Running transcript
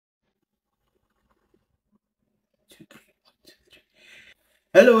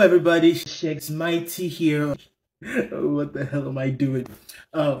Hello everybody, Shegz Mighty here. What the hell am I doing?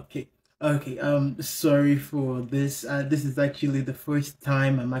 Sorry for this. This is actually the first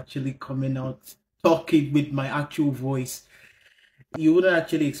time I'm actually coming out talking with my actual voice. You wouldn't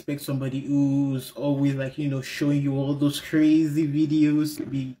actually expect somebody who's always like, showing you all those crazy videos to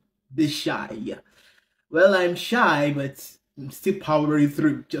be this shy. Yeah. Well, I'm shy, but I'm still powering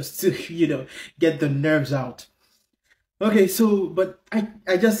through just to, get the nerves out. Okay, so but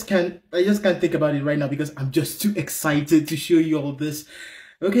I just can't think about it right now because I'm just too excited to show you all this.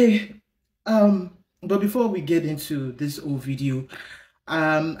 Okay, but before we get into this whole video,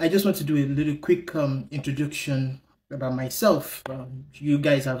 I just want to do a little quick introduction about myself. You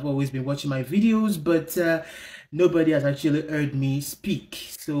guys have always been watching my videos, but nobody has actually heard me speak.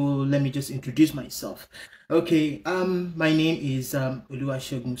 So let me just introduce myself. Okay, my name is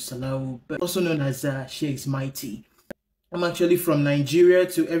Oluwasegun, but also known as Shegz Mighty. I'm actually from Nigeria.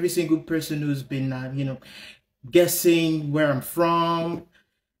 To every single person who's been, guessing where I'm from,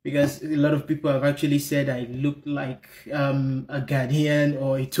 because a lot of people have actually said I look like a Ghanaian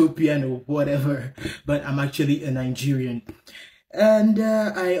or Ethiopian or whatever, but I'm actually a Nigerian. And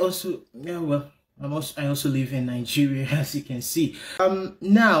I also, yeah, well, I also live in Nigeria, as you can see.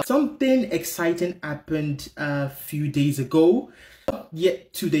 Now something exciting happened a few days ago. Yeah,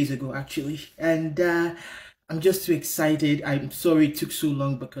 2 days ago actually, and I'm just too excited. I'm sorry it took so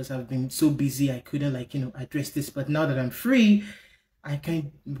long because I've been so busy. I couldn't address this, but now that I'm free, I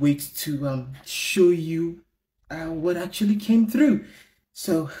can't wait to show you what actually came through.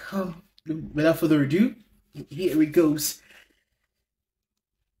 So without further ado, here it goes.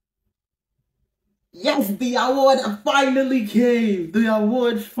 Yes, the award finally came. The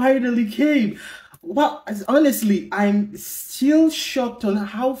award finally came. Well, honestly, I'm still shocked on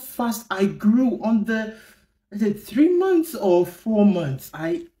how fast I grew on the, is it 3 months or 4 months? No,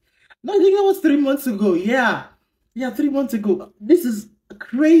 I think that was 3 months ago. Yeah, 3 months ago. This is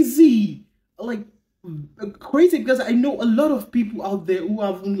crazy. Like, crazy, because I know a lot of people out there who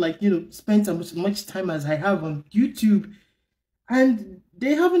haven't spent as much time as I have on YouTube, and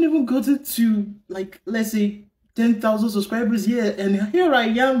they haven't even gotten to, like, let's say 10,000 subscribers here, and here I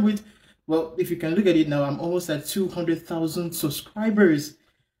am with, well, if you can look at it now, I'm almost at 200,000 subscribers.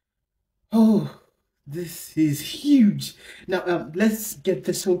 Oh, this is huge. Now, let's get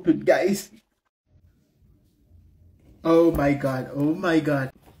this open, guys. Oh my god, oh my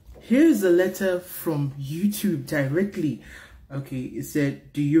god. Here's a letter from YouTube directly. Okay, it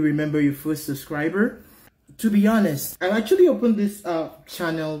said, do you remember your first subscriber? To be honest, I actually opened this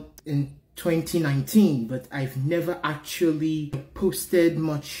channel in 2019, but I've never actually posted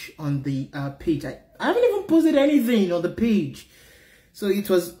much on the page. I haven't even posted anything on the page. So it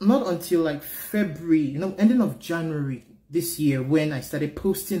was not until like February, ending of January this year, when I started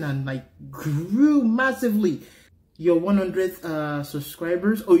posting and like grew massively. Your 100th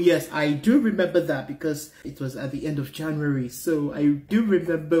subscribers. Oh yes, I do remember that because it was at the end of January. So I do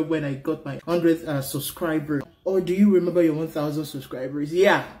remember when I got my 100th subscriber. Or do you remember your 1,000 subscribers?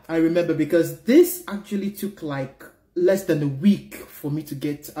 Yeah, I remember, because this actually took like less than a week for me to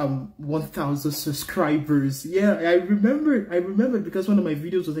get 1,000 subscribers. Yeah, I remember because one of my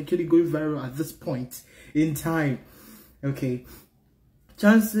videos was actually going viral at this point in time. Okay,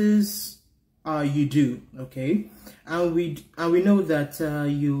 chances you do. Okay, and we know that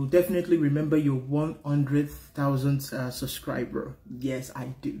you definitely remember your 100,000th subscriber. Yes,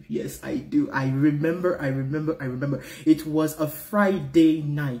 I do. Yes, I do. I remember. It was a Friday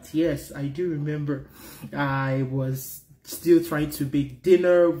night. Yes, I do remember. I was still trying to bake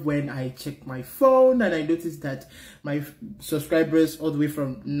dinner when I checked my phone, and I noticed that my subscribers, all the way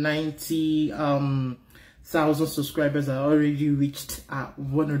from 90,000 subscribers, are already reached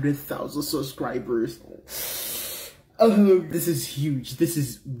 100,000 subscribers. Oh, this is huge. This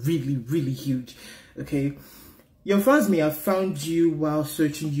is really, really huge. Okay, your fans may have found you while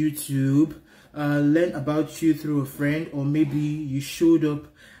searching YouTube, learn about you through a friend, or maybe you showed up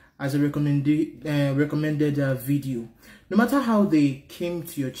as a recommended video. No matter how they came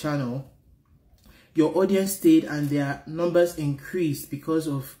to your channel, your audience stayed and their numbers increased because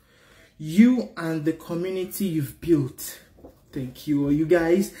of you and the community you've built. Thank you, you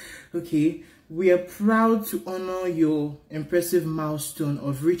guys. Okay, we are proud to honor your impressive milestone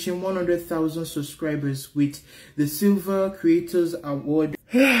of reaching 100,000 subscribers with the Silver Creators Award.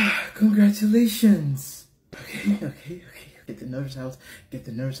 Congratulations. Okay. Get the nerves out.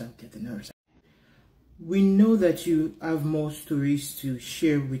 We know that you have more stories to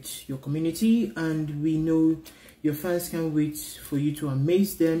share with your community, and we know your fans can't wait for you to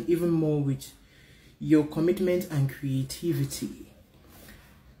amaze them even more with your commitment and creativity.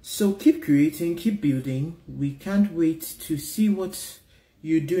 So keep creating, keep building. We can't wait to see what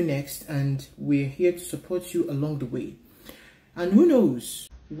you do next, and we're here to support you along the way. And who knows,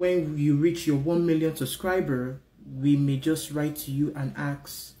 when you reach your 1 million subscriber, we may just write to you and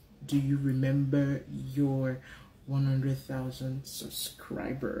ask, do you remember your 100,000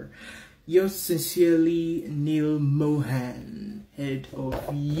 subscriber? Yours sincerely, Neil Mohan, head of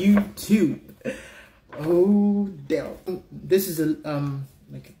YouTube. Oh damn. This is a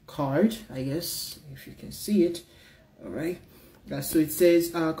like a card, I guess, if you can see it. All right. So it says,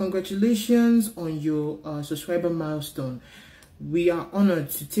 congratulations on your subscriber milestone. We are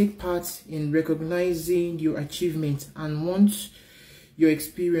honored to take part in recognizing your achievement and want your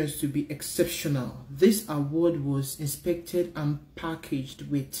experience to be exceptional. This award was inspected and packaged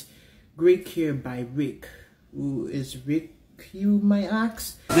with great care by Rick. Who is Rick, you might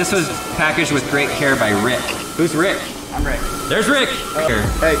ask? This was packaged with great care by Rick. Who's Rick? I'm Rick. There's Rick!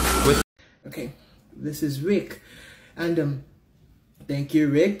 Okay, this is Rick. And thank you,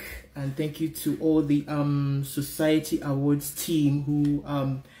 Rick. And thank you to all the Society Awards team who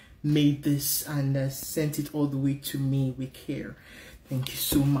made this and sent it all the way to me with care. Thank you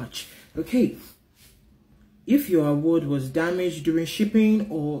so much. Okay. If your award was damaged during shipping,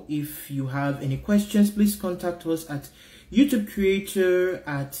 or if you have any questions, please contact us at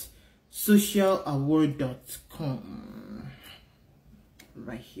youtubecreator@socialaward.com.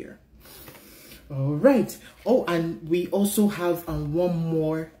 Right here. All right. Oh, and we also have one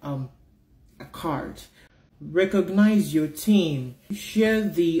more a card. Recognize your team. Share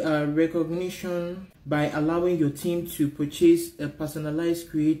the recognition by allowing your team to purchase a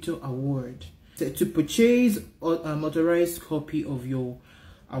personalized creator award. To purchase an authorized copy of your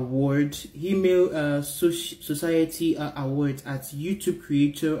award, email Society Awards at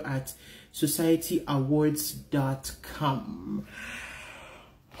youtubecreator@societyawards.com.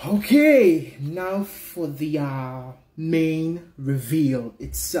 Okay, now for the main reveal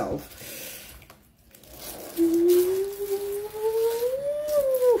itself.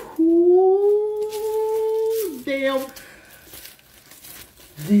 Ooh, damn.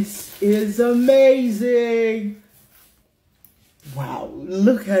 This is amazing. Wow,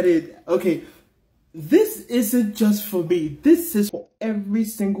 look at it. Okay, this isn't just for me. This is for every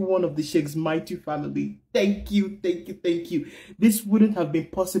single one of the Shegz Mighty family. Thank you, thank you, thank you. This wouldn't have been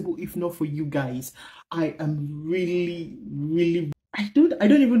possible if not for you guys. I am really, I don't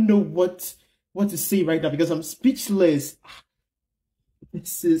even know what to say right now because I'm speechless.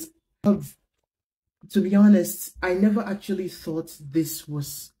 This is to be honest, I never actually thought this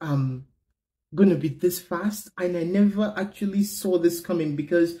was gonna be this fast, and I never actually saw this coming,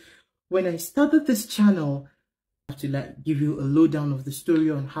 because when I started this channel, I have to like give you a lowdown of the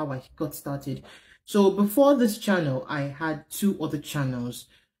story on how I got started. So before this channel, I had 2 other channels,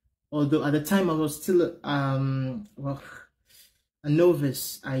 although at the time I was still well, a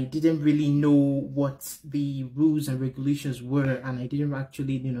novice. I didn't really know what the rules and regulations were, and I didn't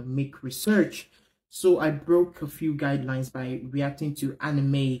actually make research. So I broke a few guidelines by reacting to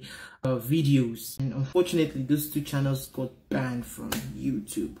anime videos. And unfortunately, those 2 channels got banned from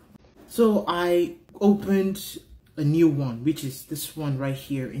YouTube. So I opened a new one, which is this one right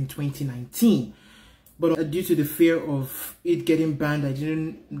here in 2019. But due to the fear of it getting banned, I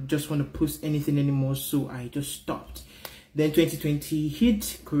didn't just want to post anything anymore. So I just stopped. Then 2020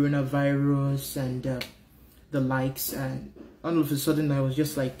 hit, coronavirus and the likes. And all of a sudden, I was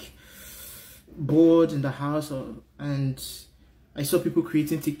just like bored in the house, and I saw people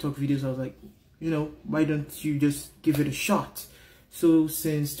creating TikTok videos. I was like, why don't you just give it a shot? So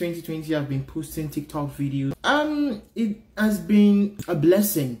since 2020, I've been posting TikTok videos. It has been a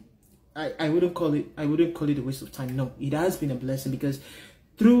blessing. I wouldn't call it a waste of time. No, it has been a blessing, because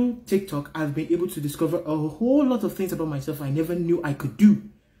through TikTok, I've been able to discover a whole lot of things about myself I never knew I could do.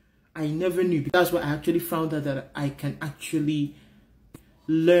 I never knew. That's why I actually found out that I can actually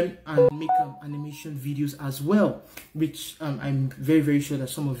learn and make animation videos as well, which I'm very sure that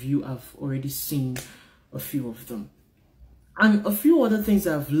some of you have already seen a few of them, and a few other things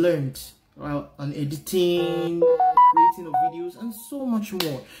I've learned on editing, creating of videos, and so much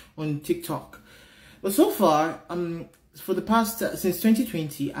more on TikTok. But so far, for the past since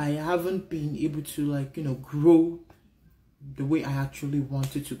 2020, I haven't been able to grow the way I actually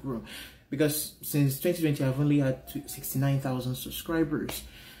wanted to grow. Because since 2020, I've only had 69,000 subscribers.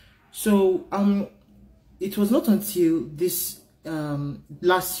 So it was not until this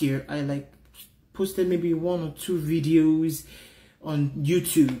last year I posted maybe 1 or 2 videos on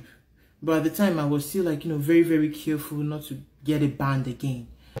YouTube. But at the time, I was still very careful not to get it banned again.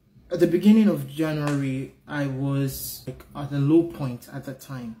 At the beginning of January, I was like at a low point at that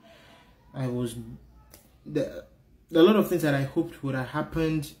time. I was a lot of things that I hoped would have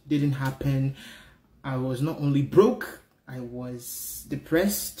happened didn't happen. I was not only broke, I was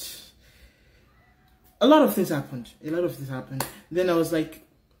depressed. A lot of things happened. Then I was like,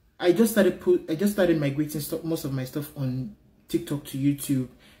 I just started migrating most of my stuff on TikTok to YouTube,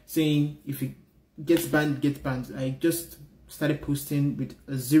 saying if it gets banned, it gets banned. I just started posting with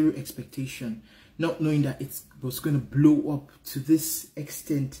a zero expectation, not knowing that it was going to blow up to this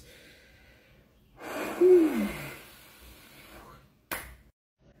extent.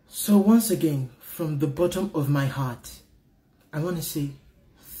 So once again, from the bottom of my heart, I want to say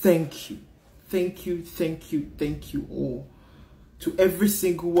thank you. Thank you all. To every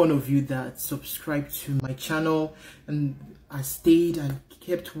single one of you that subscribed to my channel and I stayed and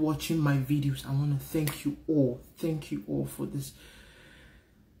kept watching my videos. I want to thank you all. Thank you all for this.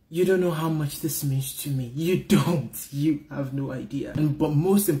 You don't know how much this means to me. You don't. You have no idea. But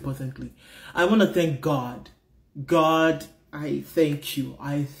most importantly, I want to thank God. God, I thank you.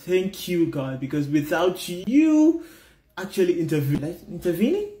 I thank you, God, because without you actually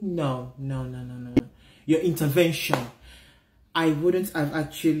intervening? No. Your intervention, I wouldn't have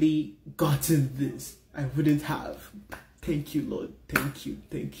actually gotten this. I wouldn't have. Thank you, Lord. Thank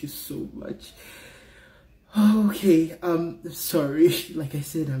you so much. Okay, sorry. Like I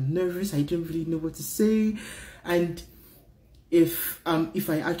said, I'm nervous. I don't really know what to say. And if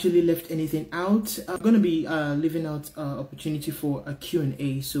I actually left anything out, I'm gonna be leaving out opportunity for a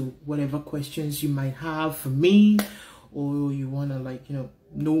Q&A. So whatever questions you might have for me, or you wanna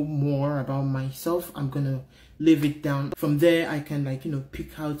know more about myself, I'm gonna leave it down. From there I can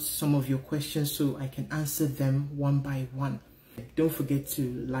pick out some of your questions so I can answer them one by one. Don't forget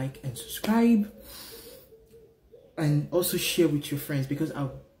to like and subscribe, and also share with your friends, because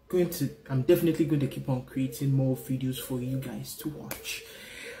I'm definitely going to keep on creating more videos for you guys to watch.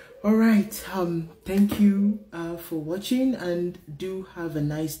 All right, thank you for watching, and do have a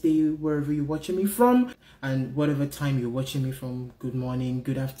nice day wherever you're watching me from, and whatever time you're watching me from. Good morning,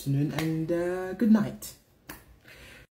 good afternoon, and good night.